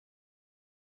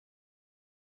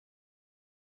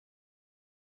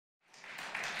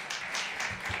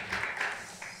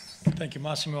Thank you,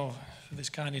 Massimo, for this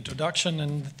kind introduction,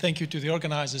 and thank you to the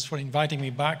organizers for inviting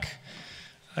me back.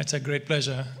 It's a great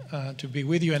pleasure to be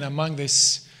with you and among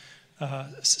this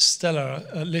stellar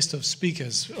list of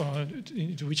speakers,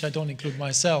 to which I don't include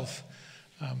myself.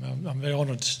 I'm very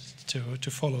honored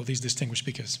to follow these distinguished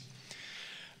speakers.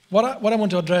 What I want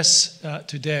to address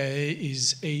today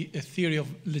is a theory of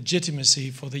legitimacy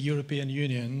for the European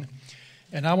Union,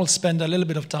 and I will spend a little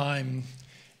bit of time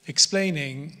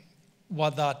explaining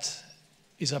what that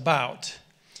is about.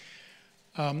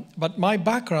 But my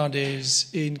background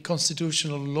is in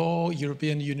constitutional law,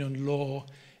 European Union law,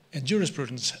 and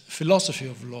jurisprudence, philosophy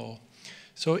of law.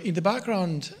 So in the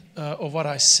background of what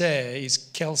I say is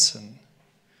Kelsen,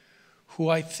 who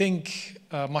I think,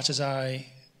 much as I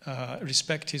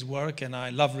respect his work and I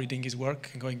love reading his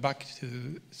work and going back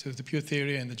to the pure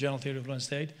theory and the general theory of law and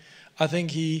state, I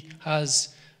think he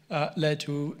has led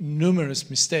to numerous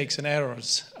mistakes and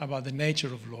errors about the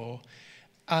nature of law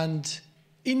and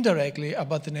indirectly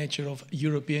about the nature of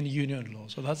European Union law.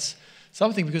 So that's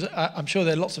something, because I'm sure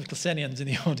there are lots of Kelsenians in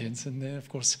the audience and of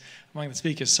course among the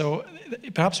speakers. So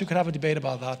perhaps we could have a debate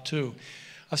about that too.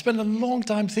 I've spent a long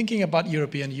time thinking about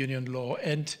European Union law,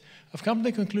 and I've come to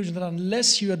the conclusion that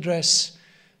unless you address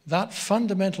that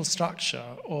fundamental structure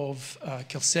of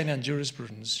Kelsenian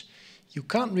jurisprudence, you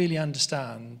can't really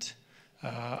understand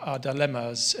our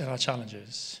dilemmas and our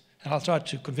challenges. And I'll try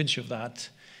to convince you of that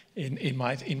in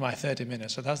my 30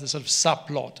 minutes. So that's the sort of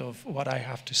subplot of what I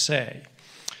have to say.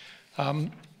 I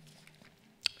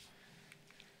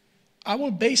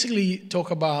will basically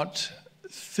talk about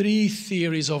three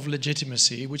theories of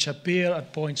legitimacy which appear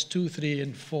at points 2, 3,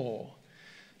 and 4.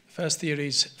 The first theory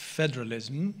is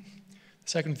federalism. The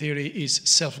second theory is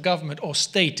self-government or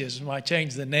statism. I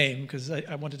changed the name because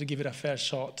I wanted to give it a fair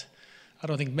shot. I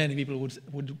don't think many people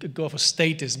would go for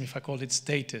statism if I called it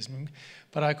statism,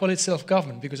 but I call it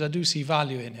self-government because I do see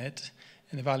value in it,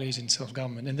 and the value is in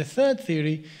self-government. And the third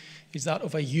theory is that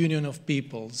of a union of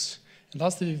peoples, and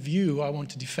that's the view I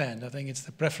want to defend. I think it's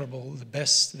the preferable, the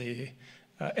best, the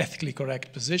ethically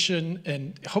correct position,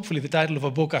 and hopefully the title of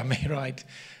a book I may write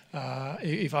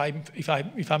if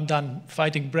I'm done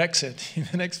fighting Brexit in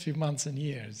the next few months and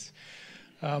years.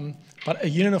 But a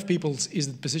union of peoples is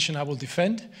the position I will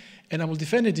defend. And I will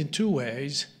defend it in two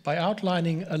ways: by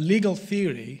outlining a legal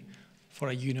theory for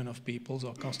a union of peoples,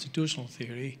 or constitutional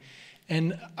theory,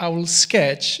 and I will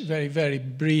sketch very, very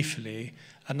briefly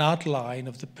an outline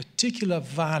of the particular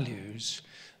values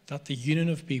that the union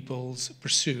of peoples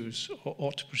pursues or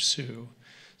ought to pursue.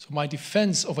 So my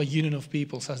defense of a union of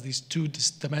peoples has these two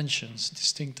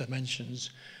distinct dimensions.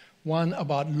 One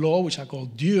about law, which I call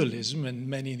dualism, and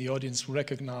many in the audience will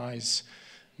recognize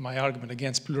my argument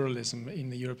against pluralism in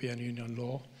the European Union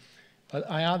law. But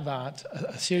I add that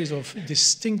a series of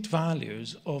distinct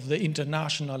values of the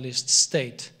internationalist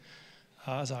state,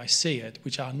 as I see it,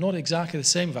 which are not exactly the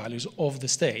same values of the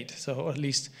state. So at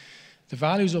least the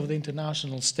values of the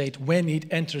international state when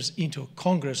it enters into a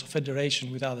congress or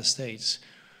federation with other states.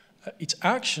 Its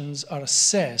actions are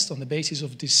assessed on the basis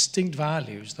of distinct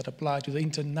values that apply to the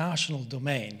international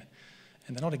domain.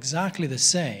 And they're not exactly the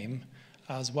same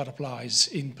as what applies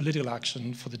in political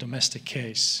action for the domestic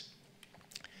case.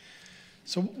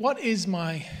 So what is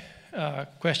my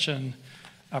question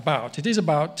about? It is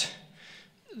about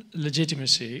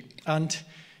legitimacy, and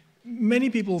many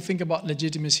people think about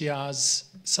legitimacy as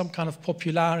some kind of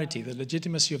popularity. The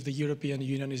legitimacy of the European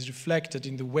Union is reflected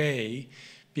in the way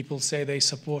people say they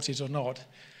support it or not.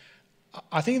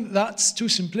 I think that's too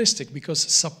simplistic, because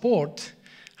support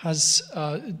has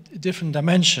different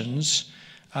dimensions.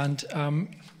 And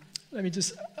let me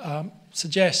just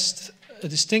suggest a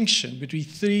distinction between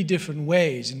three different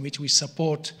ways in which we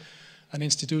support an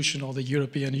institution or the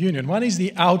European Union. One is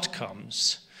the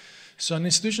outcomes. So an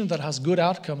institution that has good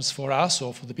outcomes for us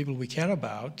or for the people we care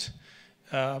about,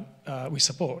 we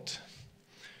support.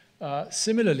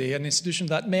 Similarly, an institution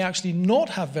that may actually not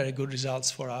have very good results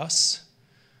for us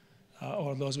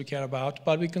or those we care about,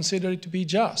 but we consider it to be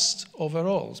just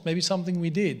overall. Maybe something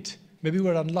we did, maybe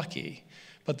we're unlucky,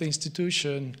 but the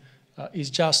institution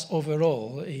is just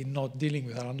overall in not dealing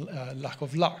with our lack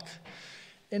of luck.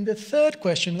 And the third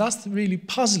question, that's really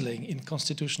puzzling in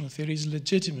constitutional theory, is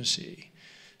legitimacy.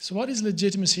 So what is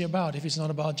legitimacy about if it's not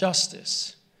about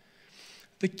justice?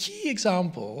 The key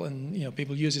example, and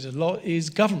people use it a lot,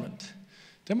 is government.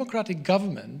 Democratic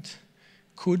government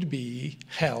could be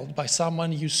held by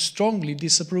someone you strongly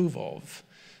disapprove of.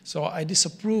 So I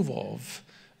disapprove of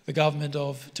the government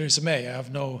of Theresa May. I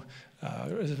have no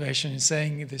reservation in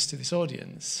saying this to this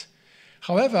audience.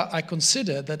 However, I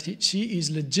consider that she is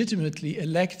legitimately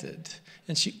elected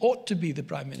and she ought to be the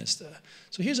Prime Minister.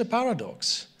 So here's a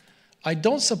paradox. I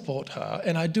don't support her,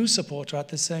 and I do support her at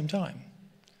the same time.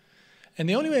 And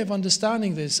the only way of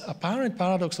understanding this apparent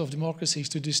paradox of democracy is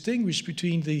to distinguish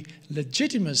between the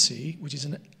legitimacy, which is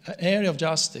an area of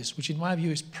justice, which in my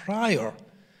view is prior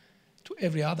to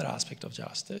every other aspect of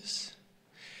justice,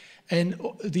 and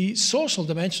the social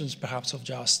dimensions, perhaps, of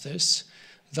justice,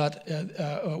 that,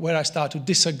 where I start to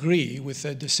disagree with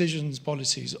the decisions,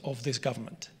 policies of this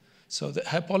government. So that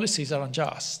her policies are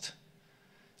unjust.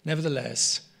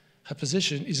 Nevertheless, her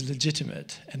position is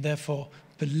legitimate and therefore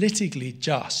politically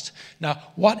just. Now,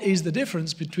 what is the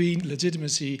difference between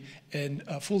legitimacy and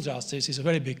full justice is a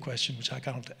very big question, which I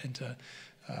cannot enter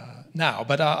now.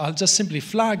 But I'll just simply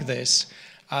flag this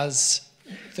as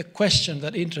the question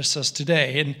that interests us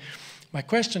today. And my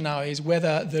question now is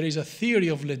whether there is a theory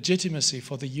of legitimacy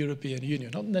for the European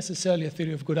Union, not necessarily a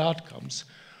theory of good outcomes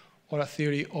or a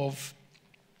theory of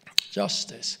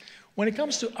justice. When it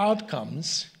comes to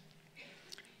outcomes,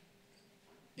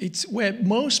 it's where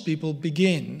most people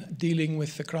begin dealing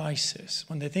with the crisis.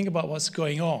 When they think about what's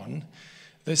going on,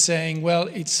 they're saying, well,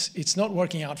 it's not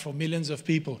working out for millions of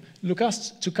people.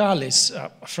 Lukas Tsoukalis,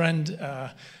 a friend,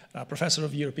 professor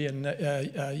of European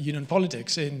Union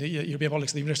politics in the European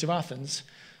politics at the University of Athens,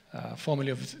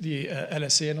 formerly of the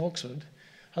LSE in Oxford,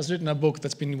 has written a book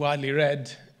that's been widely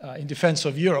read in defense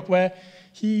of Europe, where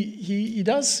he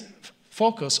does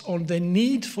focus on the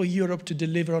need for Europe to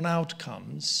deliver on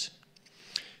outcomes,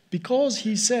 because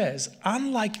he says,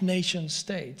 unlike nation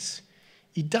states,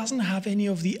 it doesn't have any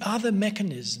of the other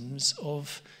mechanisms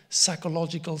of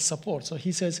psychological support. So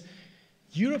he says,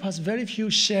 Europe has very few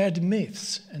shared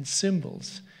myths and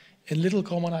symbols and little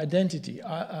common identity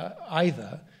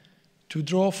either to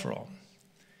draw from.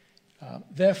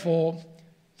 Therefore,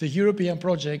 the European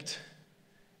project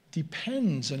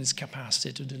depends on its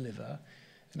capacity to deliver.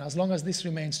 And as long as this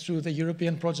remains true, the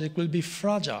European project will be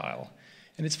fragile.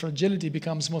 And its fragility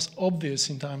becomes most obvious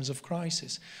in times of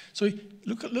crisis. So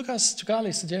Lukas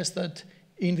Tsoukalis suggests that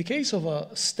in the case of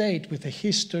a state with a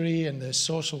history and the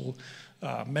social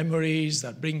memories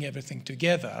that bring everything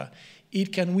together,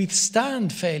 it can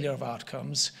withstand failure of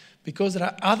outcomes because there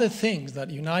are other things that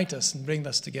unite us and bring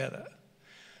us together.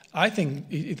 I think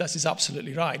that is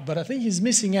absolutely right, but I think he's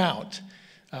missing out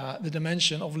the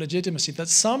dimension of legitimacy, that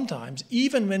sometimes,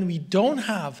 even when we don't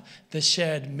have the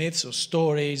shared myths or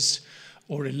stories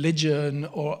or religion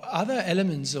or other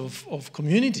elements of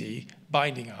community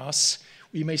binding us,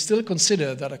 we may still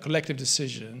consider that a collective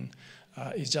decision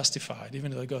is justified,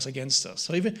 even though it goes against us.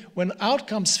 So even when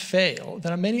outcomes fail,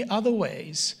 there are many other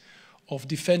ways of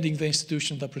defending the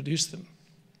institutions that produce them.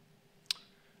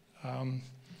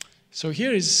 So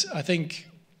here is, I think,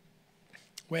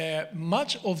 where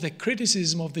much of the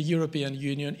criticism of the European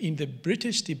Union in the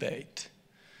British debate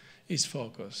is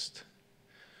focused.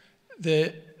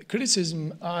 The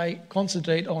criticism I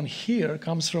concentrate on here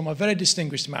comes from a very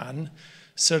distinguished man,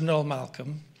 Sir Noel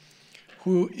Malcolm,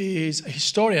 who is a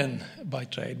historian by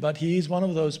trade, but he is one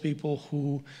of those people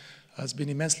who has been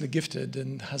immensely gifted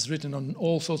and has written on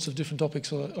all sorts of different topics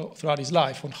throughout his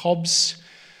life, on Hobbes.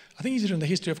 I think he's written the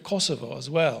history of Kosovo as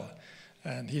well.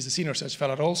 And he's a senior research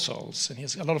fellow at All Souls, and he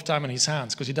has a lot of time on his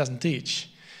hands because he doesn't teach.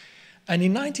 And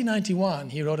in 1991,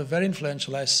 he wrote a very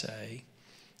influential essay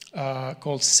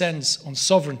called Sense on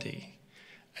Sovereignty.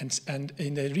 And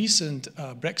in the recent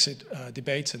Brexit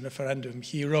debates and referendum,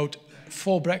 he wrote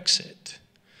for Brexit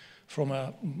from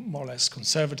a more or less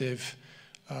conservative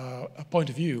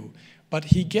point of view. But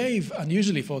he gave,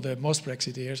 unusually for the most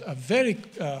Brexiteers, a very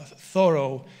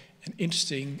thorough and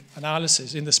interesting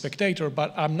analysis in The Spectator.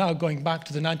 But I'm now going back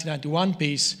to the 1991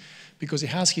 piece because it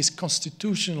has his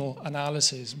constitutional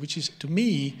analysis, which is, to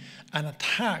me, an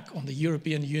attack on the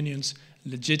European Union's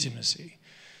legitimacy.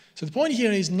 So the point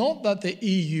here is not that the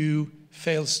EU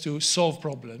fails to solve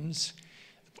problems.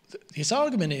 His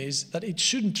argument is that it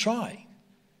shouldn't try.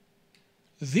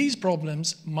 These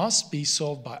problems must be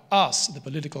solved by us, the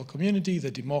political community,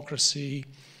 the democracy,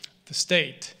 the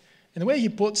state. And the way he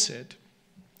puts it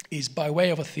is by way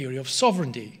of a theory of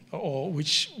sovereignty, or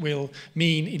which will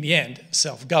mean, in the end,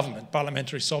 self-government,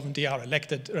 parliamentary sovereignty. Our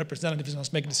elected representatives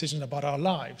must make decisions about our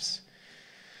lives.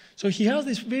 So he has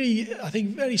this very, I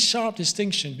think, very sharp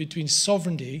distinction between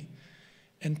sovereignty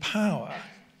and power.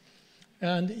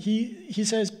 And he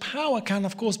says power can,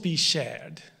 of course, be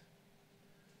shared.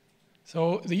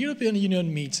 So the European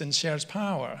Union meets and shares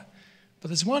power. But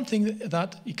there's one thing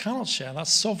that you cannot share, and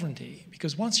that's sovereignty.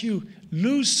 Because once you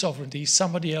lose sovereignty,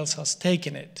 somebody else has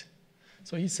taken it.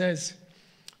 So he says,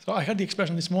 so I heard the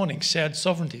expression this morning, shared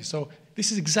sovereignty. So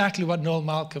this is exactly what Noel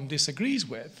Malcolm disagrees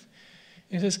with.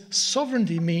 He says,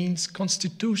 sovereignty means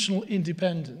constitutional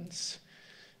independence.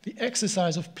 the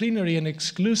exercise of plenary and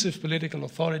exclusive political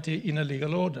authority in a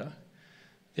legal order.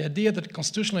 The idea that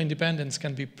constitutional independence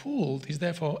can be pooled is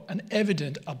therefore an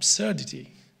evident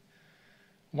absurdity.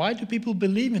 Why do people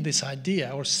believe in this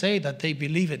idea or say that they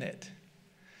believe in it?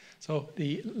 So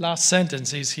the last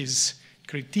sentence is his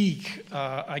critique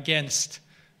against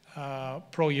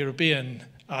pro-European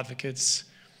advocates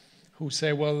who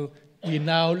say, well, we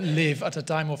now live at a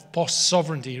time of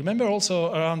post-sovereignty. Remember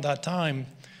also around that time,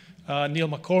 Neil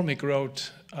McCormick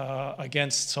wrote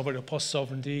against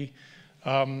post-sovereignty.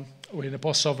 We're in a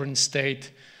post-sovereign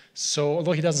state. So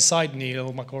although he doesn't cite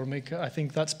Neil McCormick, I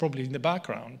think that's probably in the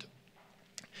background.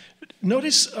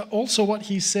 Notice also what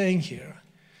he's saying here.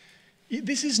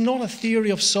 This is not a theory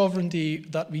of sovereignty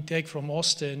that we take from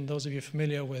Austin, those of you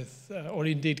familiar with, or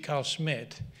indeed Carl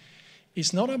Schmitt.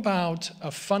 It's not about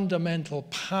a fundamental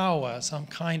power, some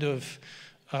kind of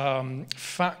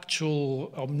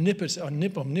factual,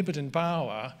 omnipotent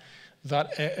power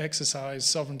that exercises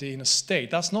sovereignty in a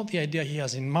state. That's not the idea he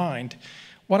has in mind.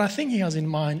 What I think he has in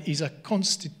mind is a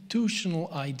constitutional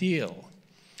ideal.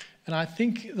 And I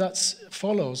think that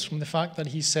follows from the fact that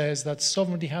he says that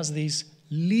sovereignty has these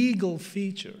legal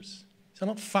features. They're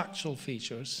not factual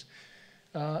features.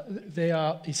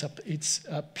 It's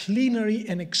a plenary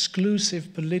and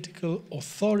exclusive political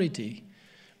authority.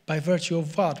 By virtue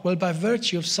of what? Well, by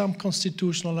virtue of some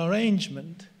constitutional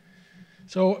arrangement.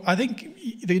 So I think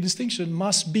the distinction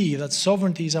must be that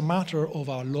sovereignty is a matter of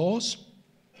our laws.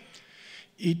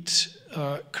 It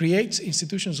creates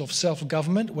institutions of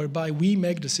self-government whereby we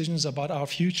make decisions about our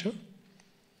future,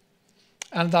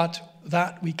 and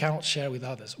that we cannot share with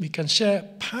others. We can share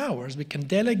powers, we can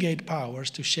delegate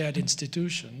powers to shared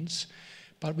institutions,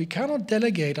 but we cannot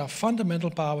delegate our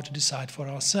fundamental power to decide for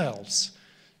ourselves.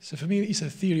 So for me, it's a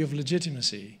theory of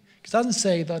legitimacy. It doesn't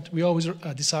say that we always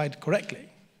decide correctly.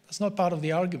 That's not part of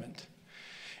the argument.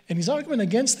 And his argument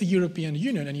against the European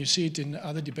Union, and you see it in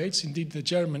other debates, indeed in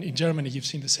Germany you've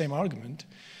seen the same argument,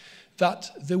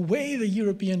 that the way the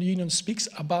European Union speaks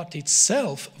about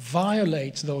itself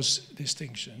violates those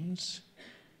distinctions.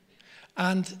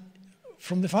 And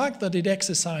from the fact that it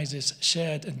exercises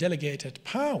shared and delegated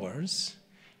powers,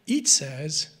 it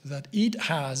says that it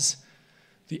has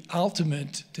the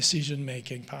ultimate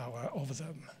decision-making power over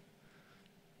them.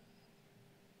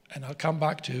 And I'll come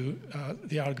back to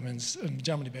the arguments in the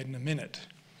German debate in a minute.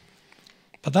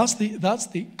 But that's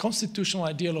the constitutional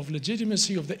ideal of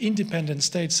legitimacy of the independent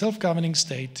state, self-governing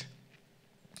state,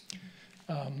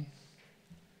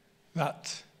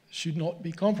 that should not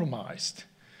be compromised.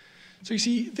 So you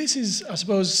see, this is, I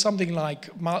suppose, something like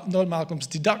Noel Malcolm's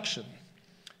deduction.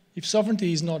 If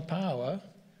sovereignty is not power,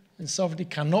 and sovereignty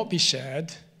cannot be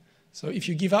shared, so if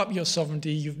you give up your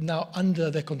sovereignty, you're now under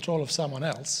the control of someone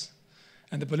else,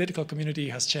 and the political community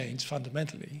has changed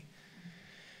fundamentally.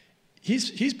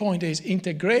 His point is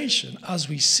integration, as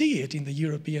we see it in the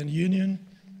European Union,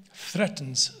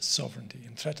 threatens sovereignty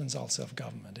and threatens our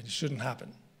self-government, and it shouldn't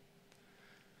happen.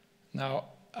 Now,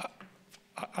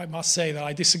 I must say that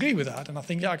I disagree with that, and I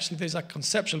think actually there's a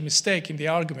conceptual mistake in the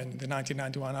argument in the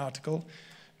 1991 article,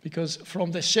 because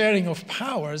from the sharing of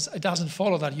powers, it doesn't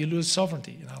follow that you lose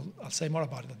sovereignty, and I'll say more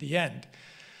about it at the end.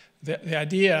 The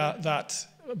idea that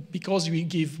because we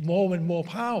give more and more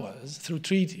powers through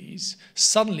treaties,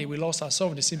 suddenly we lost our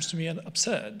sovereignty seems to me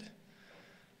absurd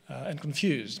and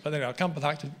confused. But anyway, I'll come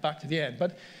back to the end.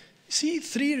 But see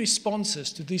three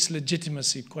responses to this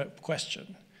legitimacy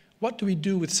question. What do we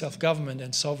do with self-government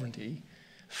and sovereignty?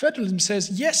 Federalism says,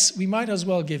 yes, we might as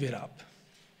well give it up.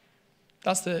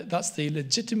 That's the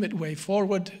legitimate way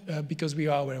forward because we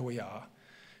are where we are.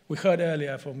 We heard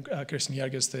earlier from Kirsten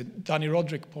Jergers the Danny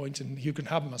Roderick point and Jürgen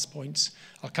Habermas points.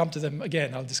 I'll come to them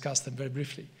again. I'll discuss them very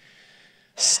briefly.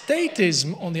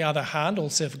 Statism, on the other hand, or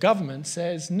self-government,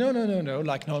 says, no,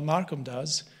 like Noel Malcolm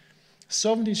does,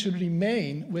 sovereignty should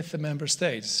remain with the member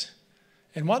states.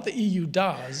 And what the EU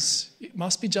does, it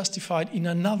must be justified in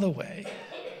another way.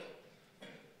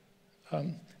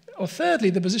 Or thirdly,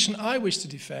 the position I wish to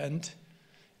defend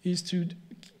is to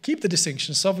keep the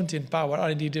distinction. Sovereignty and power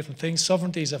are indeed different things.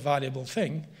 Sovereignty is a valuable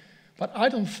thing. But I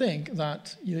don't think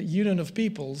that the union of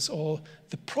peoples or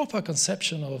the proper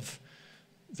conception of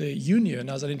the union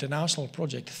as an international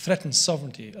project threatens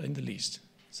sovereignty in the least.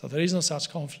 So there is no such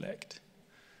conflict.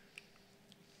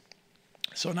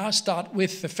 So now I start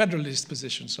with the federalist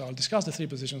position. So I'll discuss the three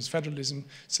positions: federalism,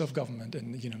 self-government,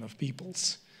 and the union of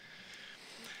peoples.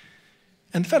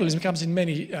 And federalism comes in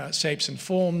many shapes and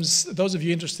forms. Those of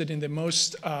you interested in the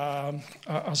most, I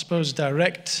suppose,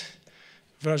 direct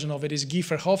version of it is Guy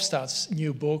Verhofstadt's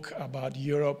new book about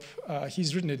Europe.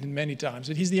 He's written it many times,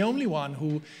 and he's the only one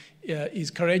who is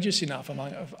courageous enough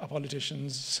among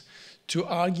politicians to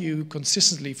argue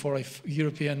consistently for a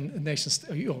European nation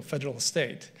federal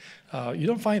state. You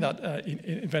don't find that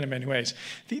in very many ways.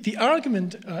 The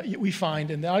argument we find,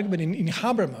 and the argument in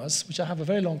Habermas, which I have a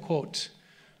very long quote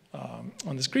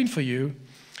on the screen for you,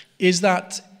 is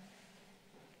that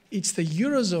it's the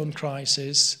Eurozone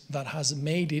crisis that has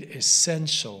made it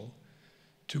essential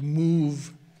to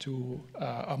move to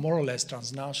a more or less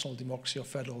transnational democracy or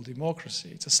federal democracy.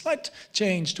 It's a slight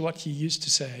change to what he used to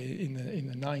say in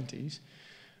the 90s,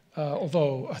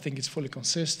 although I think it's fully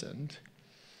consistent.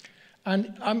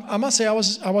 And I must say I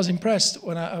was impressed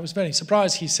when I was very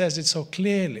surprised he says it so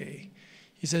clearly.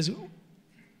 He says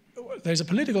there's a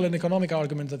political and economic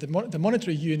argument that the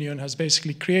monetary union has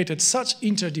basically created such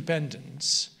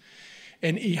interdependence,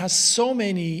 and it has so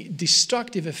many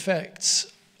destructive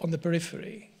effects on the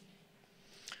periphery.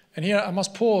 And here I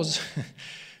must pause,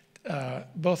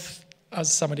 both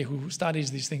as somebody who studies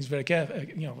these things very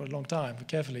carefully, for a long time,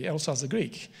 carefully, also as a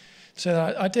Greek.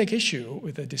 So I take issue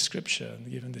with the description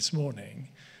given this morning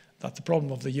that the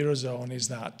problem of the Eurozone is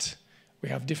that we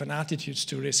have different attitudes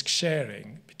to risk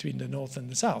sharing between the North and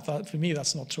the South. For me,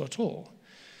 that's not true at all.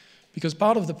 Because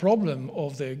part of the problem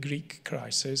of the Greek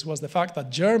crisis was the fact that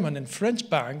German and French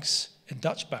banks and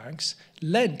Dutch banks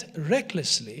lent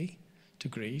recklessly to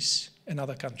Greece and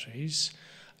other countries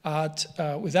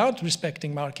without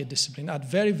respecting market discipline at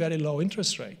very, very low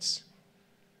interest rates,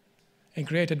 and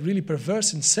created really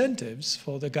perverse incentives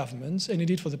for the governments and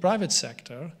indeed for the private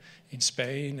sector in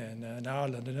Spain and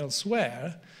Ireland and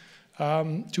elsewhere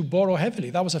to borrow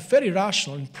heavily. That was a very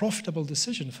rational and profitable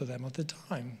decision for them at the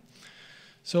time.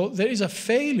 So there is a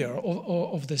failure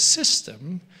of the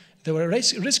system. There were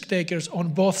risk takers on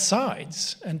both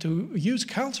sides, and to use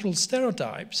cultural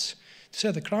stereotypes to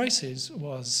say the crisis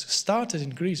was started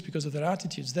in Greece because of their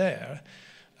attitudes there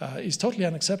is totally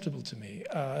unacceptable to me.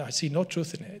 I see no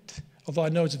truth in it, although I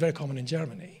know it's very common in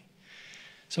Germany.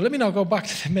 So let me now go back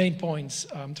to the main points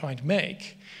I'm trying to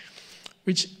make,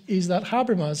 which is that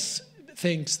Habermas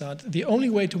thinks that the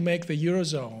only way to make the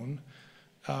Eurozone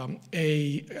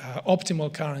a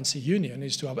optimal currency union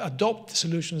is to adopt the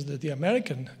solutions that the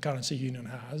American currency union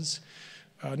has,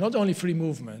 not only free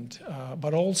movement,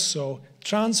 but also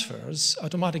transfers,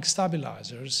 automatic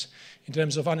stabilizers in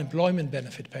terms of unemployment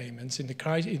benefit payments in the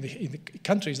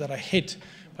countries that are hit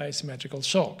by asymmetrical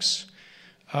shocks.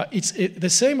 It's the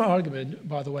same argument,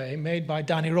 by the way, made by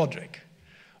Danny Roderick.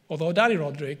 Although Danny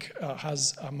Roderick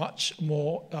has a much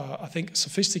more, I think,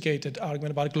 sophisticated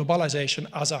argument about globalization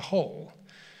as a whole,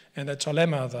 and the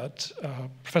trilemma that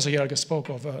Professor Jörger spoke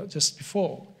of just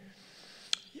before.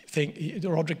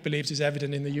 Roderick believes is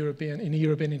evident in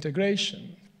European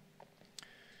integration.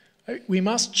 We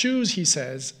must choose, he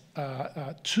says,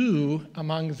 two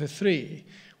among the three.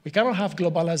 We cannot have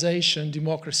globalization,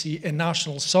 democracy, and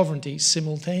national sovereignty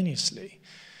simultaneously.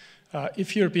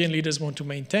 If European leaders want to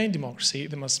maintain democracy,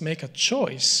 they must make a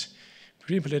choice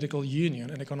between political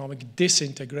union and economic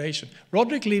disintegration.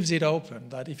 Roderick leaves it open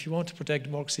that if you want to protect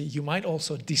democracy, you might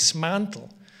also dismantle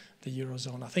the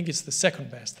Eurozone. I think it's the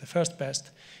second best. The first best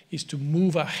is to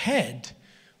move ahead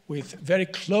with very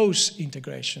close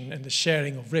integration and the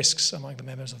sharing of risks among the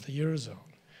members of the Eurozone.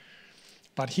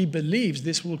 But he believes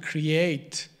this will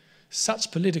create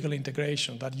such political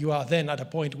integration that you are then at a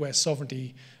point where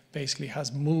sovereignty basically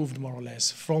has moved more or less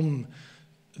from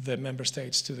the member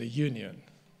states to the union.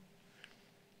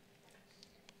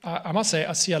 I must say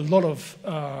I see a lot of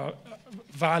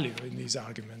value in these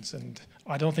arguments, and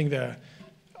I don't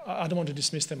want to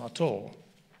dismiss them at all,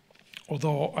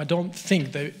 although I don't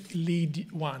think they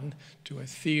lead one to a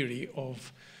theory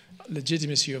of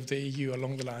legitimacy of the EU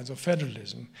along the lines of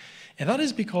federalism. And that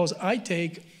is because I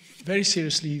take very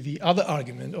seriously the other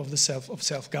argument of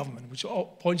self-government, which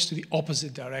points to the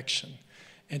opposite direction.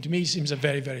 And to me, it seems a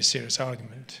very, very serious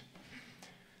argument.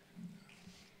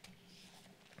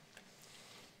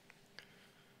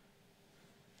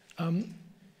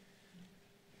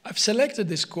 I've selected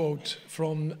this quote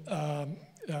from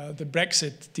the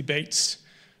Brexit debates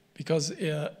because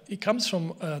it comes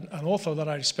from an author that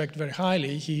I respect very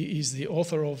highly. He is the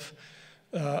author of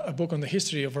a book on the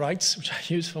history of rights, which I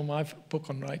use for my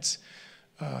book on rights.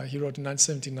 He wrote in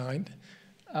 1979.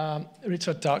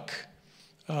 Richard Tuck,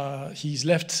 he's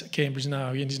left Cambridge now,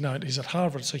 and he's at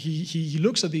Harvard, so he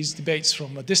looks at these debates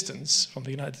from a distance from the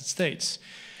United States.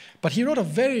 But he wrote a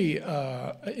very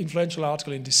influential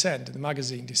article in Dissent, in the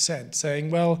magazine Dissent, saying,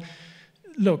 well,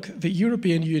 look, the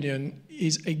European Union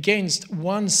is against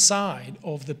one side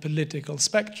of the political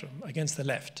spectrum, against the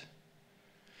left.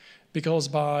 because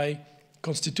by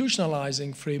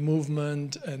constitutionalizing free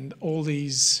movement and all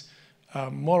these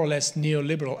more or less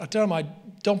neoliberal, a term I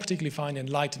don't particularly find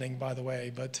enlightening, by the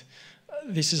way, but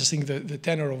this is, I think, the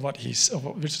tenor of what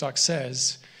Wittstock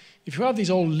says. If you have these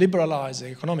all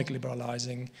liberalizing, economic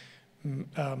liberalizing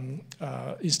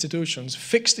institutions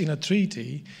fixed in a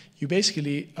treaty, you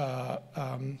basically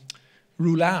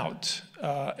rule out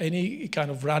any kind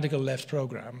of radical left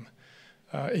program.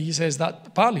 He says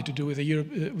that partly to do with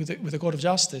the Court of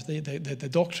Justice, the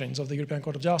doctrines of the European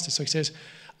Court of Justice. So he says,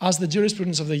 as the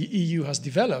jurisprudence of the EU has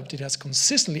developed, it has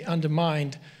consistently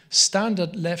undermined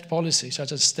standard left policies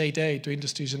such as state aid to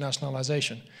industries and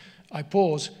nationalization. I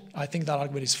pause. I think that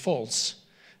argument is false.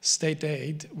 State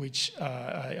aid, which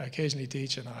I occasionally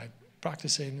teach and I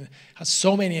practice in, has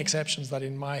so many exceptions that,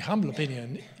 in my humble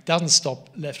opinion, it doesn't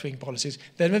stop left-wing policies.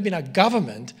 There has been a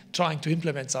government trying to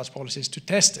implement such policies to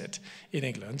test it in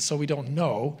England, so we don't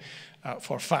know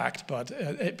for a fact, but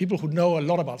people who know a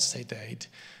lot about state aid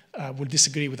will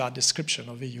disagree with that description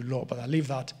of EU law, but I leave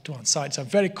that to one side. It's a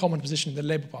very common position in the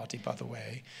Labour Party, by the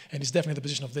way, and it's definitely the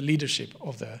position of the leadership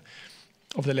of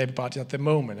the Labour Party at the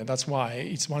moment, and that's why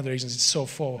it's one of the reasons it's so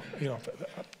for,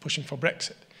 pushing for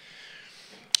Brexit.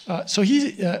 So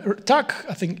Tuck,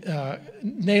 I think,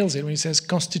 nails it when he says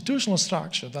constitutional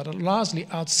structure that are largely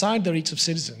outside the reach of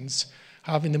citizens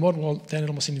have in the modern world tended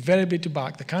almost invariably to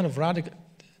back the kind of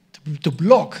to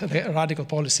block the radical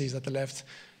policies that the left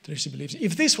traditionally believes.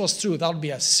 If this was true, that would be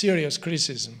a serious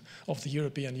criticism of the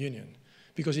European Union,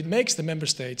 because it makes the member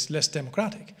states less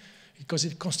democratic, because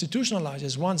it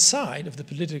constitutionalizes one side of the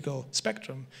political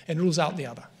spectrum and rules out the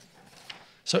other.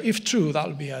 So if true, that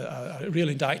would be a real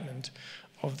indictment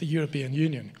of the European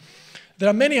Union. There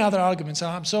are many other arguments,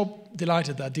 and I'm so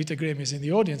delighted that Dieter Grimm is in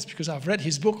the audience, because I've read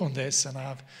his book on this and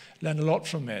I've learned a lot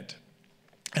from it.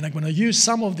 And I'm going to use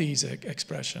some of these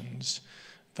expressions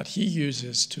that he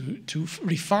uses to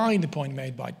refine the point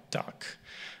made by Tuck.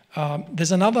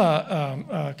 There's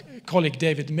another colleague,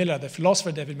 David Miller, the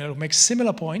philosopher David Miller, who makes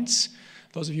similar points.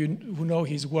 Those of you who know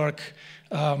his work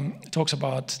talks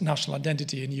about national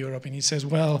identity in Europe, and he says,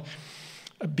 well,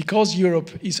 because Europe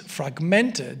is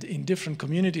fragmented in different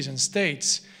communities and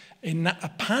states, a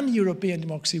pan-European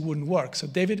democracy wouldn't work. So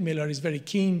David Miller is very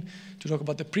keen to talk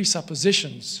about the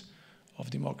presuppositions of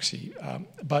democracy.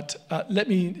 But let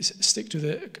me stick to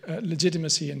the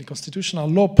legitimacy and the constitutional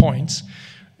law points.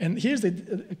 And here's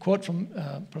the quote from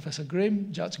Professor Grimm,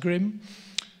 Judge Grimm.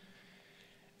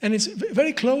 And it's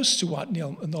very close to what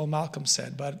Noel Malcolm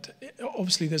said, but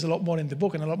obviously there's a lot more in the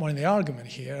book and a lot more in the argument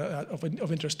here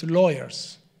of interest to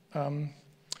lawyers.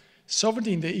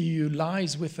 Sovereignty in the EU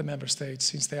lies with the member states,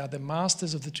 since they are the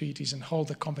masters of the treaties and hold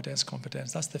the competence.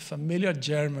 That's the familiar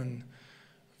German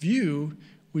view,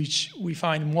 which we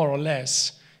find more or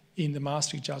less in the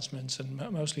Maastricht judgments and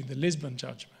mostly in the Lisbon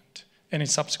judgment and in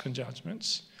subsequent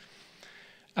judgments.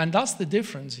 And that's the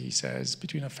difference, he says,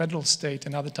 between a federal state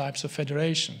and other types of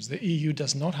federations. The EU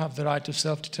does not have the right of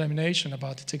self-determination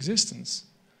about its existence,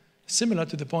 similar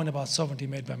to the point about sovereignty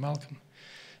made by Malcolm.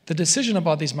 The decision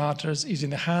about these matters is in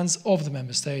the hands of the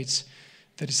member states.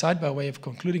 They decide by way of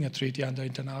concluding a treaty under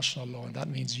international law, and that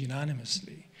means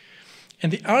unanimously.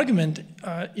 And the argument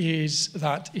is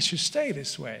that it should stay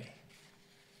this way,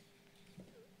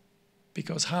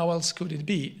 because how else could it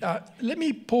be? Let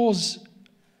me pause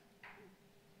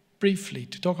briefly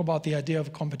to talk about the idea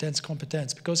of competence,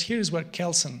 because here is where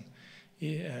Kelsen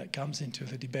comes into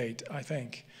the debate, I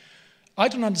think. I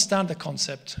don't understand the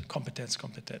concept competence.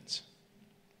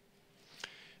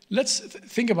 Let's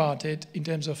think about it in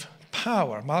terms of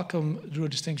power. Malcolm drew a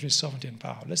distinction between sovereignty and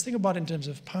power. Let's think about it in terms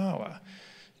of power.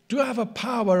 Do I have a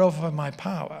power over my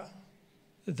power?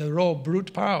 The raw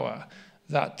brute power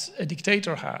that a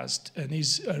dictator has and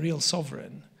is a real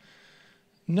sovereign?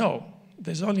 No.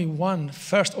 There's only one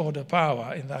first-order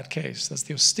power in that case. That's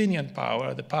the Austinian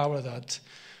power, the power that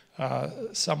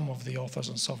some of the authors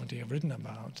on sovereignty have written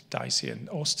about. Dicey and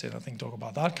Austin, I think, talk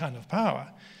about that kind of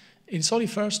power. It's only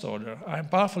first order. I'm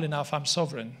powerful enough, I'm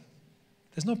sovereign.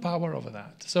 There's no power over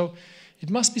that. So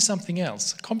it must be something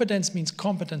else. Competence means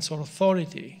competence or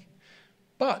authority.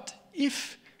 But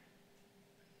if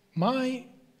my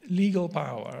legal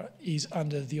power is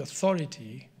under the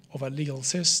authority of a legal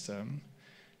system,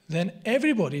 then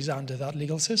everybody is under that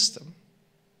legal system.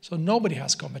 So nobody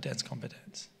has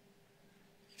competence.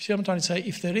 You see what I'm trying to say?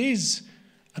 If there is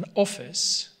an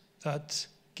office that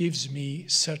gives me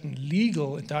certain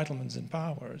legal entitlements and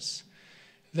powers,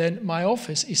 then my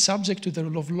office is subject to the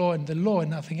rule of law and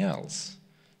nothing else.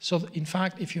 So in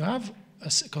fact, if you have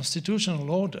a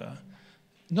constitutional order,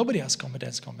 nobody has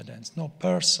competence, no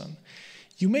person.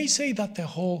 You may say that the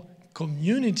whole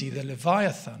community, the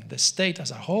Leviathan, the state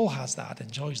as a whole has that,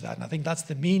 enjoys that, and I think that's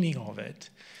the meaning of it.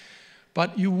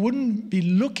 But you wouldn't be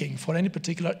looking for any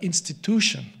particular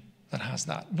institution that has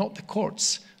that, not the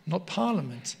courts, not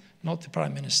parliament, not the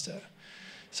prime minister.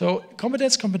 So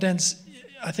competence,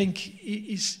 I think,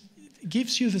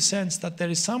 gives you the sense that there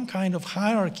is some kind of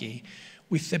hierarchy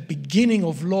with the beginning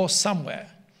of law somewhere.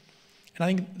 And I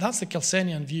think that's the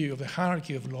Kelsenian view of the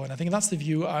hierarchy of law, and I think that's the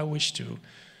view I wish to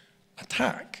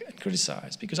attack and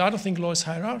criticize, because I don't think law is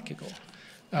hierarchical.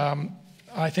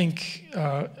 I think,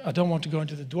 I don't want to go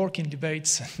into the Dworkin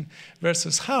debates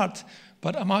versus Hart,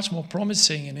 but a much more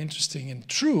promising and interesting and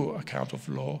true account of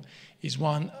law is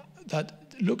one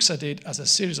that looks at it as a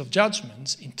series of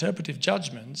judgments, interpretive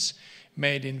judgments,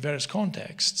 made in various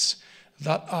contexts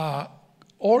that are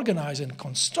organized and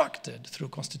constructed through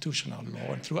constitutional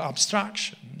law and through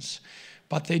abstractions,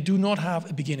 but they do not have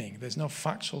a beginning. There's no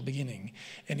factual beginning.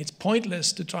 And it's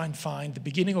pointless to try and find the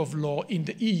beginning of law in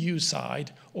the EU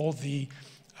side or the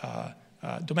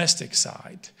domestic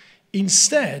side.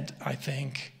 Instead, I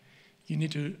think you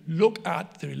need to look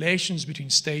at the relations between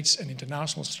states and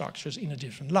international structures in a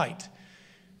different light.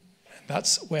 And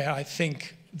that's where I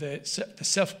think the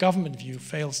self-government view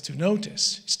fails to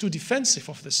notice. It's too defensive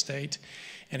of the state,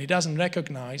 and it doesn't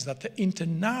recognize that the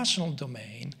international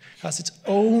domain has its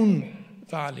own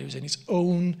values and its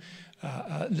own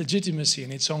legitimacy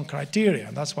and its own criteria.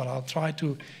 And that's what I'll try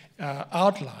to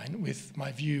outline with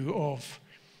my view of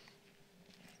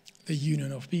the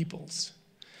Union of Peoples.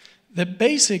 The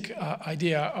basic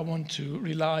idea I want to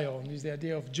rely on is the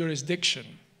idea of jurisdiction,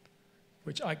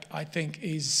 which I think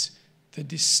is the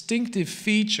distinctive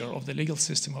feature of the legal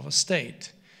system of a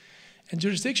state. And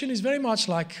jurisdiction is very much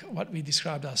like what we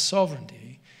described as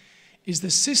sovereignty, is the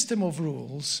system of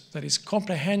rules that is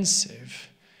comprehensive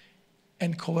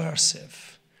and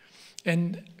coercive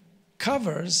and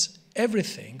covers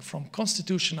everything from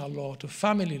constitutional law to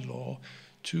family law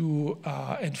to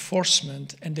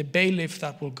enforcement and the bailiff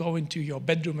that will go into your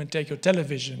bedroom and take your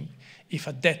television if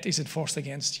a debt is enforced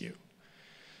against you.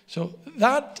 So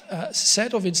that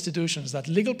set of institutions that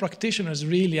legal practitioners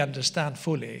really understand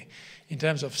fully in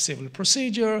terms of civil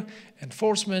procedure,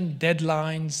 enforcement,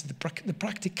 deadlines, the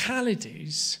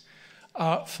practicalities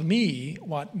are, for me,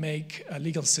 what make a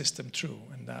legal system true,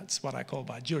 and that's what I call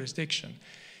by jurisdiction.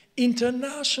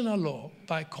 International law,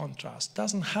 by contrast,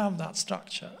 doesn't have that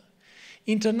structure.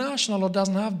 International law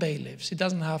doesn't have bailiffs, it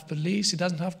doesn't have police, it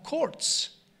doesn't have courts.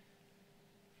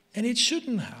 And it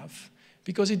shouldn't have,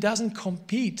 because it doesn't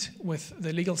compete with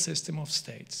the legal system of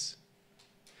states.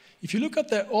 If you look at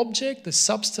the object, the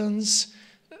substance,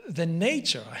 the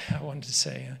nature, I want to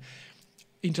say,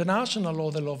 international law,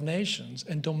 the law of nations,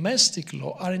 and domestic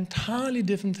law are entirely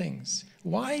different things.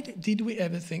 Why did we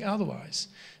ever think otherwise?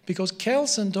 Because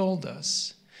Kelsen told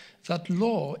us that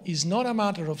law is not a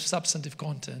matter of substantive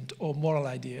content or moral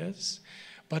ideas,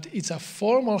 but it's a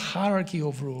formal hierarchy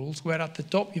of rules where at the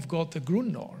top you've got the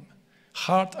Grundnorm.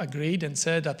 Hart agreed and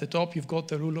said at the top you've got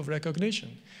the rule of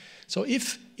recognition. So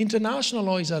if international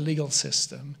law is a legal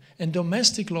system and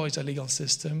domestic law is a legal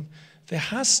system, there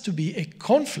has to be a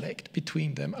conflict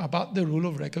between them about the rule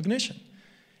of recognition.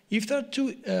 If there are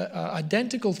two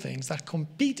identical things that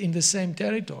compete in the same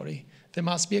territory, there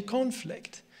must be a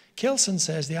conflict. Kelsen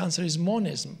says the answer is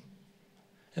monism.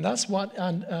 And that's what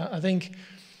I think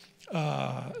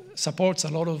supports a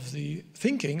lot of the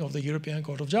thinking of the European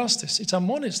Court of Justice. It's a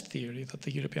monist theory that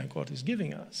the European Court is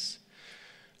giving us.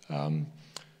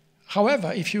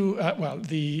 However, if you,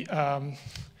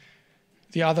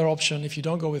 the other option, if you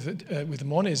don't go with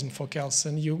monism for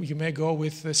Kelsen, you may go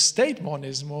with the state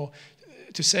monism, or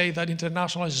to say that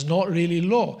international is not really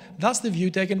law. That's the view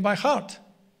taken by Hart,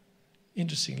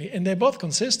 interestingly. And they're both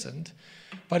consistent,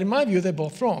 but in my view, they're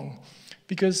both wrong.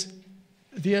 Because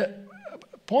the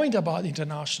point about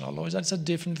international law is that it's a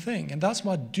different thing. And that's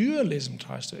what dualism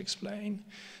tries to explain,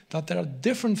 that there are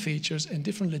different features and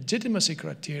different legitimacy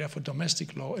criteria for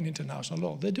domestic law and international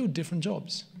law. They do different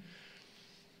jobs.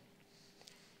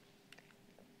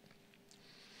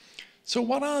 So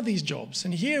what are these jobs?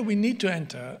 And here we need to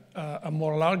enter a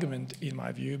moral argument, in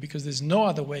my view, because there's no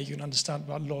other way you can understand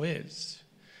what law is.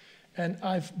 And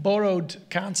I've borrowed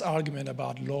Kant's argument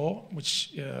about law, which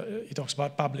he talks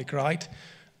about public right.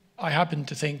 I happen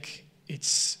to think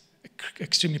it's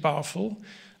extremely powerful.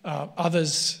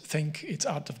 Others think it's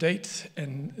out of date,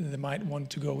 and they might want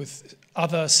to go with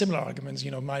other similar arguments,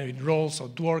 might be Rawls or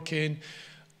Dworkin,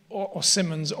 or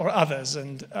Simmons or others,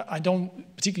 and I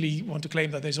don't particularly want to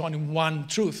claim that there's only one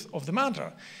truth of the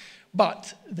matter.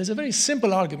 But there's a very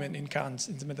simple argument in Kant,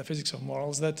 in the Metaphysics of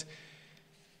Morals, that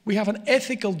we have an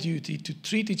ethical duty to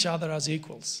treat each other as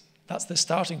equals. That's the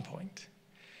starting point.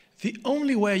 The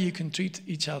only way you can treat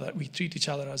each other, we treat each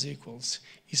other as equals,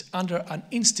 is under an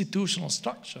institutional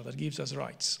structure that gives us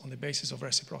rights on the basis of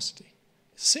reciprocity.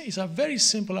 It's a very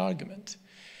simple argument.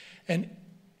 And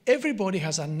everybody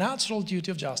has a natural duty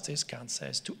of justice, Kant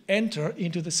says, to enter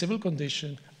into the civil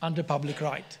condition under public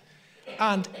right.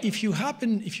 And if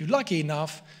you're lucky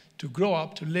enough to grow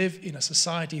up to live in a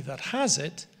society that has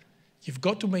it, you've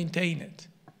got to maintain it,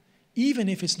 even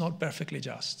if it's not perfectly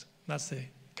just. That's the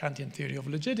Kantian theory of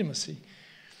legitimacy.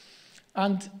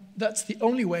 And that's the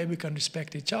only way we can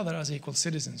respect each other as equal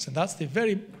citizens. And that's the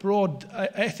very broad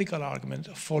ethical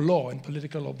argument for law and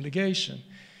political obligation.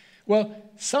 Well,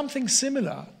 something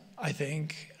similar, I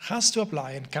think, has to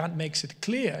apply, and Kant makes it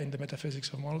clear in the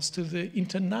Metaphysics of Morals, to the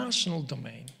international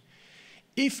domain.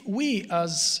 If we,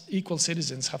 as equal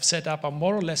citizens, have set up a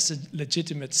more or less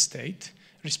legitimate state,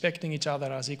 respecting each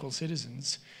other as equal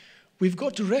citizens, we've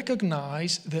got to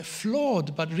recognize the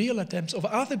flawed but real attempts of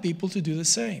other people to do the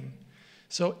same.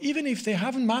 So even if they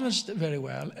haven't managed very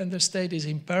well and their state is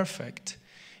imperfect,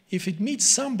 if it meets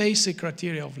some basic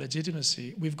criteria of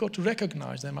legitimacy, we've got to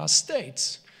recognize them as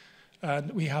states.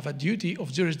 And we have a duty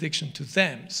of jurisdiction to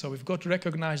them. So we've got to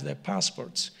recognize their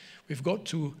passports. We've got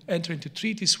to enter into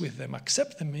treaties with them,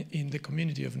 accept them in the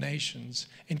community of nations,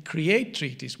 and create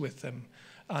treaties with them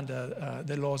under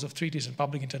the laws of treaties and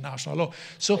public international law.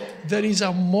 So there is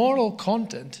a moral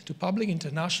content to public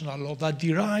international law that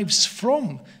derives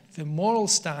from the moral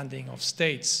standing of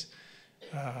states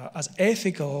as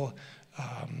ethical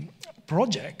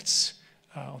projects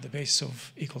on the basis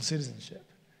of equal citizenship.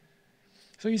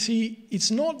 So you see,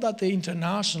 it's not that the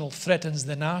international threatens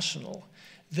the national.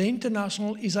 The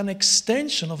international is an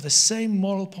extension of the same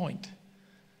moral point.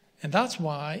 And that's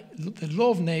why the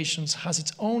law of nations has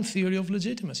its own theory of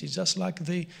legitimacy, just like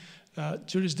the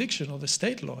jurisdiction or the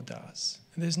state law does.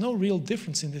 And there's no real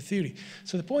difference in the theory.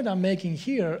 So the point I'm making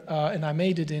here, and I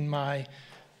made it in my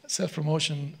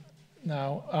self-promotion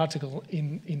now article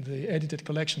in the edited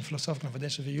collection, Philosophical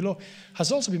Foundation of EU Law,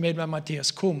 has also been made by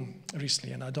Matthias Kumm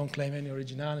recently, and I don't claim any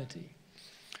originality.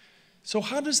 So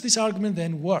how does this argument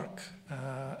then work?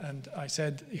 And I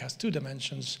said it has two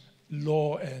dimensions,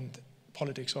 law and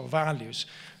politics or values.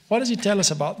 What does it tell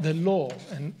us about the law?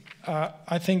 And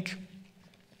I think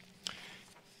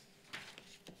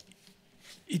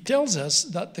it tells us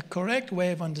that the correct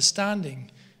way of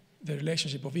understanding the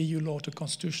relationship of EU law to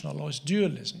constitutional law is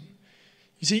dualism.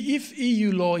 You see, if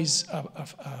EU law is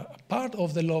a part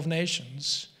of the law of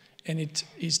nations and it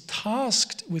is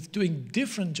tasked with doing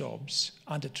different jobs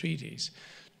under treaties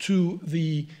to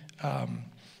the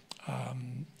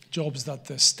jobs that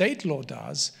the state law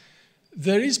does,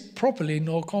 there is properly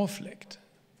no conflict.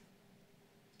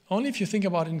 Only if you think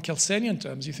about it in Kelsenian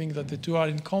terms, you think that the two are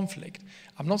in conflict.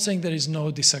 I'm not saying there is no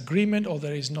disagreement or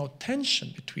there is no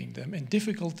tension between them and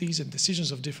difficulties and decisions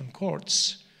of different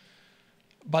courts.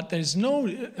 But there is no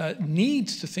need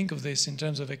to think of this in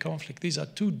terms of a conflict. These are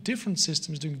two different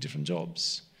systems doing different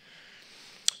jobs.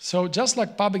 So just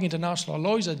like public international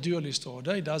law is a dualist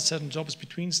order, it does certain jobs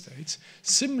between states,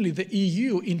 similarly the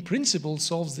EU in principle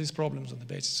solves these problems on the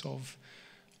basis of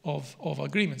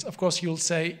agreements. Of course you'll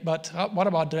say, but what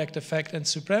about direct effect and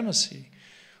supremacy?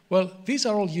 Well, these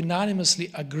are all unanimously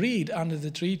agreed under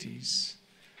the treaties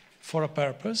for a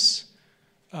purpose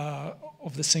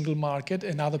of the single market,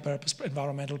 another purpose,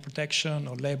 environmental protection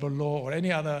or labor law or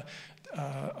any other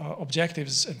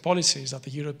objectives and policies that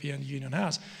the European Union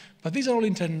has. But these are all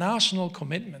international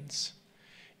commitments.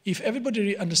 If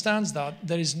everybody understands that,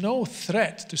 there is no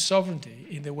threat to sovereignty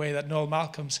in the way that Noel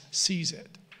Malcolm sees it.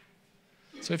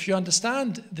 So if you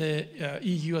understand the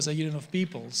EU as a union of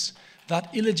peoples,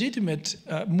 that illegitimate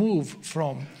move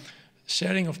from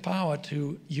sharing of power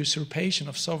to usurpation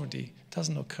of sovereignty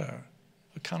doesn't occur.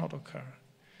 It cannot occur.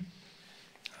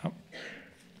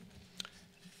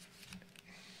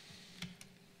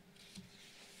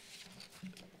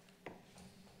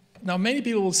 Now, many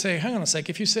people will say, hang on a sec,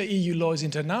 if you say EU law is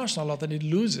international law, then it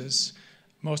loses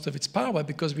most of its power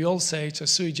because we all say it's a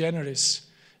sui generis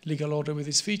legal order with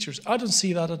its features. I don't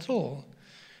see that at all.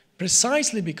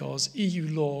 Precisely because EU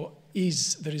law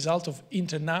is the result of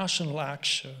international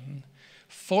action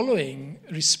following,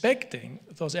 respecting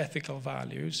those ethical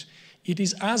values, it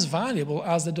is as valuable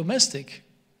as the domestic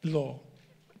law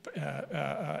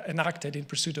enacted in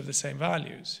pursuit of the same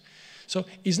values. So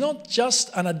it's not just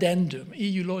an addendum.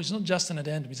 EU law is not just an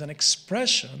addendum. It's an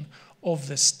expression of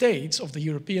the states, of the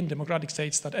European democratic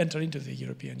states that enter into the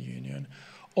European Union,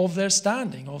 of their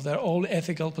standing, of their own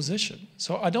ethical position.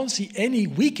 So I don't see any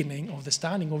weakening of the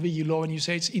standing of EU law when you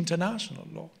say it's international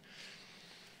law.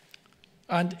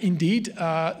 And indeed,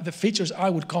 the features I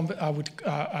would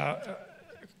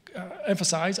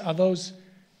emphasize are those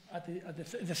at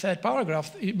the third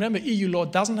paragraph. Remember, EU law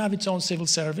doesn't have its own civil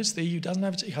service. The EU doesn't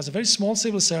have it has a very small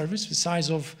civil service, the size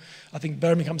of, I think,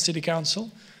 Birmingham City Council.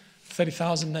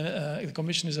 30,000, the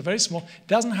Commission is a very small. It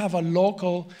doesn't have a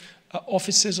local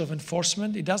offices of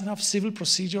enforcement. It doesn't have civil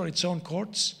procedure, its own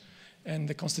courts. And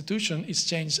the Constitution is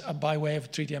changed by way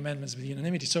of treaty amendments with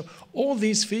unanimity. So all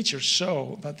these features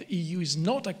show that the EU is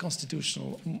not a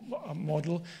constitutional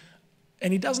model,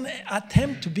 and it doesn't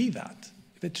attempt to be that.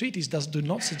 The treaties do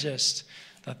not suggest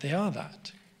that they are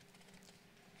that.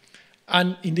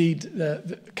 And indeed,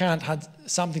 Kant had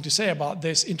something to say about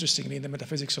this, interestingly, in the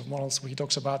Metaphysics of Morals, where he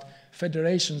talks about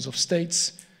federations of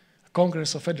states, a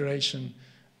congress of federation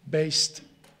based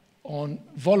on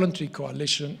voluntary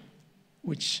coalition,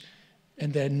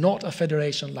 and they're not a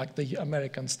federation like the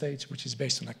American states, which is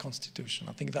based on a constitution.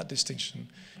 I think that distinction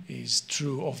is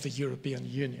true of the European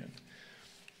Union.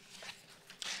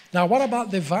 Now, what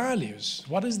about the values?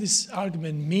 What does this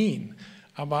argument mean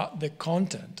about the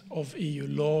content of EU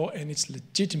law and its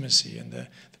legitimacy and the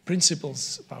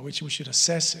principles by which we should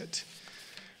assess it?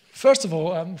 First of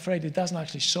all, I'm afraid it doesn't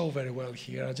actually show very well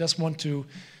here. I just want to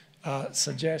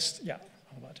suggest,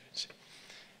 I'm about to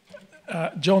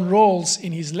John Rawls,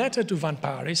 in his letter to Van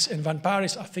Parijs, and Van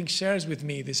Parijs, I think, shares with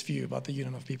me this view about the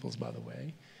Union of Peoples, by the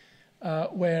way,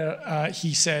 where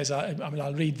he says,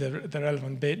 I'll read the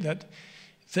relevant bit, that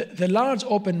the large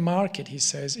open market, he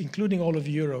says, including all of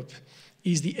Europe,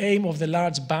 is the aim of the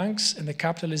large banks and the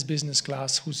capitalist business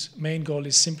class whose main goal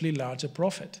is simply larger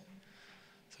profit.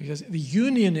 So he says, the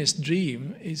unionist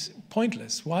dream is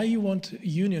pointless. Why you want a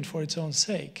union for its own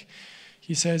sake?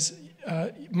 He says,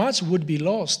 much would be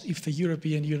lost if the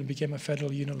European Union became a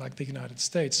federal union like the United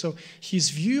States. So his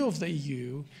view of the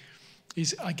EU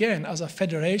is, again, as a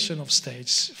federation of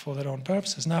states for their own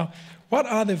purposes. Now, what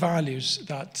are the values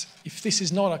that, if this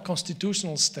is not a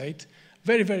constitutional state,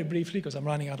 very, very briefly, because I'm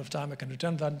running out of time, I can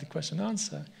return that in the question and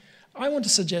answer. I want to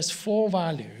suggest 4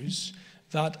 values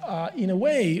that are, in a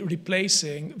way,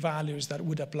 replacing values that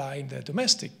would apply in the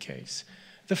domestic case.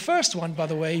 The first one, by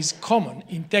the way, is common,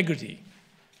 integrity.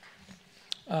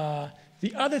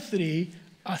 The other 3,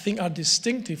 I think, are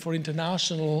distinctive for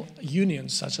international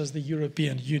unions, such as the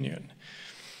European Union.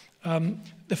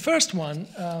 The first one,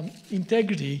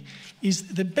 integrity,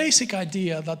 is the basic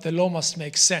idea that the law must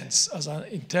make sense as an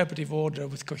interpretive order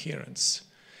with coherence.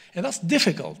 And that's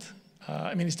difficult.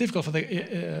 I mean, it's difficult for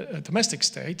the domestic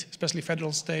state, especially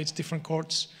federal states, different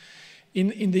courts.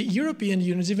 In the European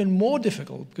Union, it's even more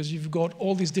difficult because you've got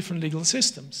all these different legal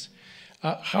systems.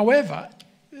 However,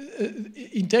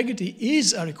 integrity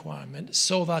is a requirement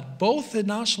so that both the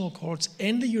national courts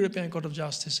and the European Court of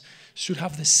Justice should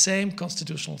have the same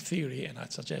constitutional theory, and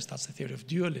I'd suggest that's the theory of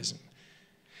dualism.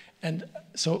 And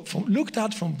so looked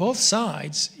at from both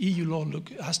sides, EU law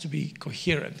has to be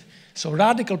coherent. So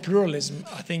radical pluralism,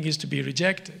 I think, is to be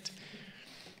rejected.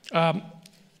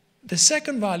 The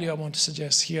second value I want to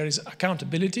suggest here is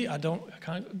accountability. I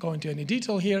can't go into any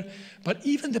detail here, but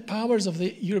even the powers of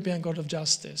the European Court of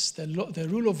Justice, the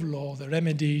rule of law, the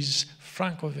remedies,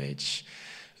 Frankovich,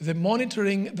 the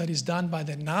monitoring that is done by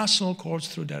the national courts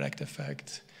through direct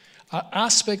effect, are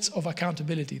aspects of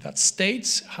accountability that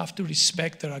states have to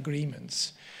respect their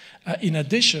agreements. In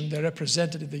addition, they're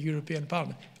represented in the European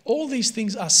Parliament. All these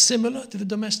things are similar to the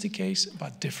domestic case,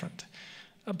 but different.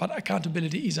 But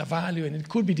accountability is a value, and it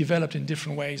could be developed in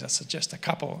different ways. I suggest a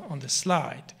couple on the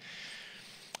slide.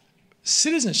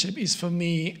 Citizenship is, for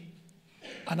me,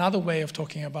 another way of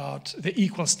talking about the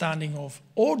equal standing of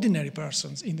ordinary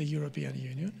persons in the European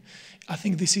Union. I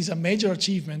think this is a major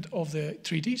achievement of the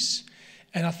treaties,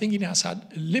 and I think it has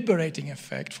had a liberating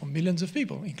effect for millions of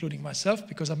people, including myself,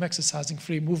 because I'm exercising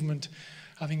free movement,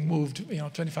 having moved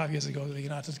 25 years ago to the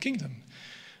United Kingdom.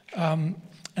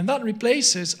 And that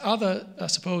replaces other, I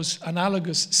suppose,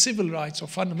 analogous civil rights or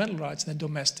fundamental rights in the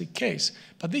domestic case.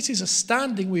 But this is a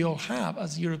standing we all have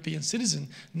as European citizens,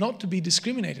 not to be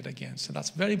discriminated against, and that's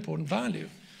a very important value.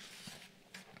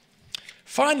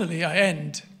 Finally, I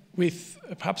end with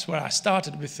perhaps where I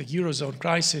started, with the Eurozone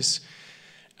crisis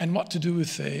and what to do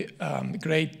with the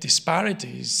great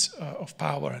disparities of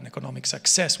power and economic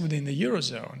success within the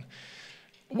Eurozone.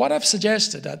 What I've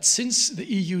suggested, that since the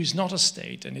EU is not a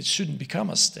state and it shouldn't become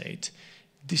a state,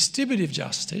 distributive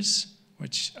justice,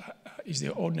 which is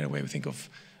the ordinary way we think of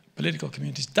political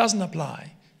communities, doesn't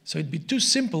apply. So it'd be too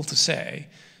simple to say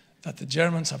that the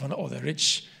Germans have or the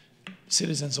rich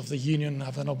citizens of the Union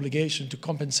have an obligation to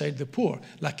compensate the poor,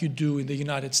 like you do in the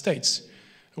United States,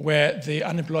 where the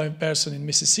unemployed person in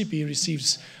Mississippi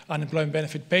receives unemployment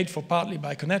benefit paid for partly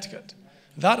by Connecticut.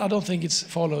 That I don't think it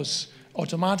follows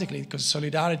automatically, because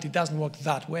solidarity doesn't work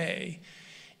that way.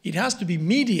 It has to be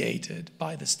mediated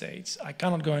by the states. I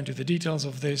cannot go into the details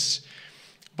of this,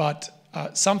 but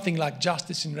something like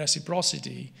justice in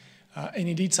reciprocity, and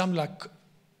indeed something like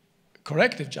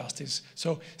corrective justice.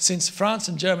 So since France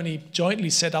and Germany jointly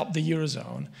set up the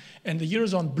Eurozone, and the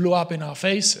Eurozone blew up in our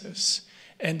faces,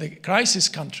 and the crisis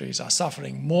countries are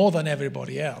suffering more than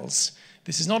everybody else,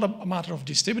 this is not a matter of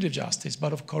distributive justice,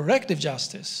 but of corrective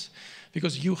justice,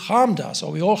 because you harmed us,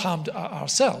 or we all harmed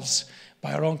ourselves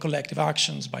by our own collective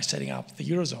actions, by setting up the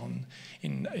Eurozone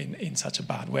in such a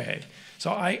bad way.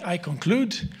 So I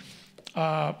conclude,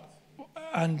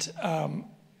 and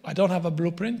I don't have a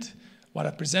blueprint. What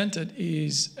I presented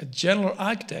is a general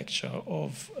architecture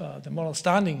of the moral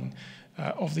standing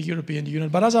of the European Union.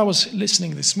 But as I was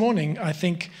listening this morning, I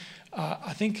think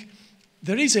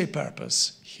there is a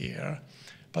purpose here.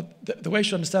 But the way you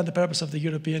should understand the purpose of the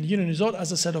European Union is not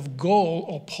as a set of goal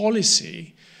or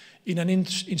policy in an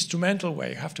instrumental way.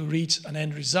 You have to reach an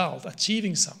end result,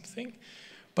 achieving something.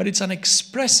 But it's an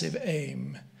expressive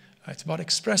aim. It's about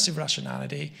expressive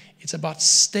rationality. It's about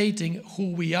stating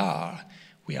who we are.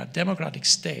 We are democratic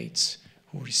states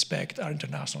who respect our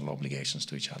international obligations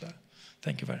to each other.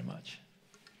 Thank you very much.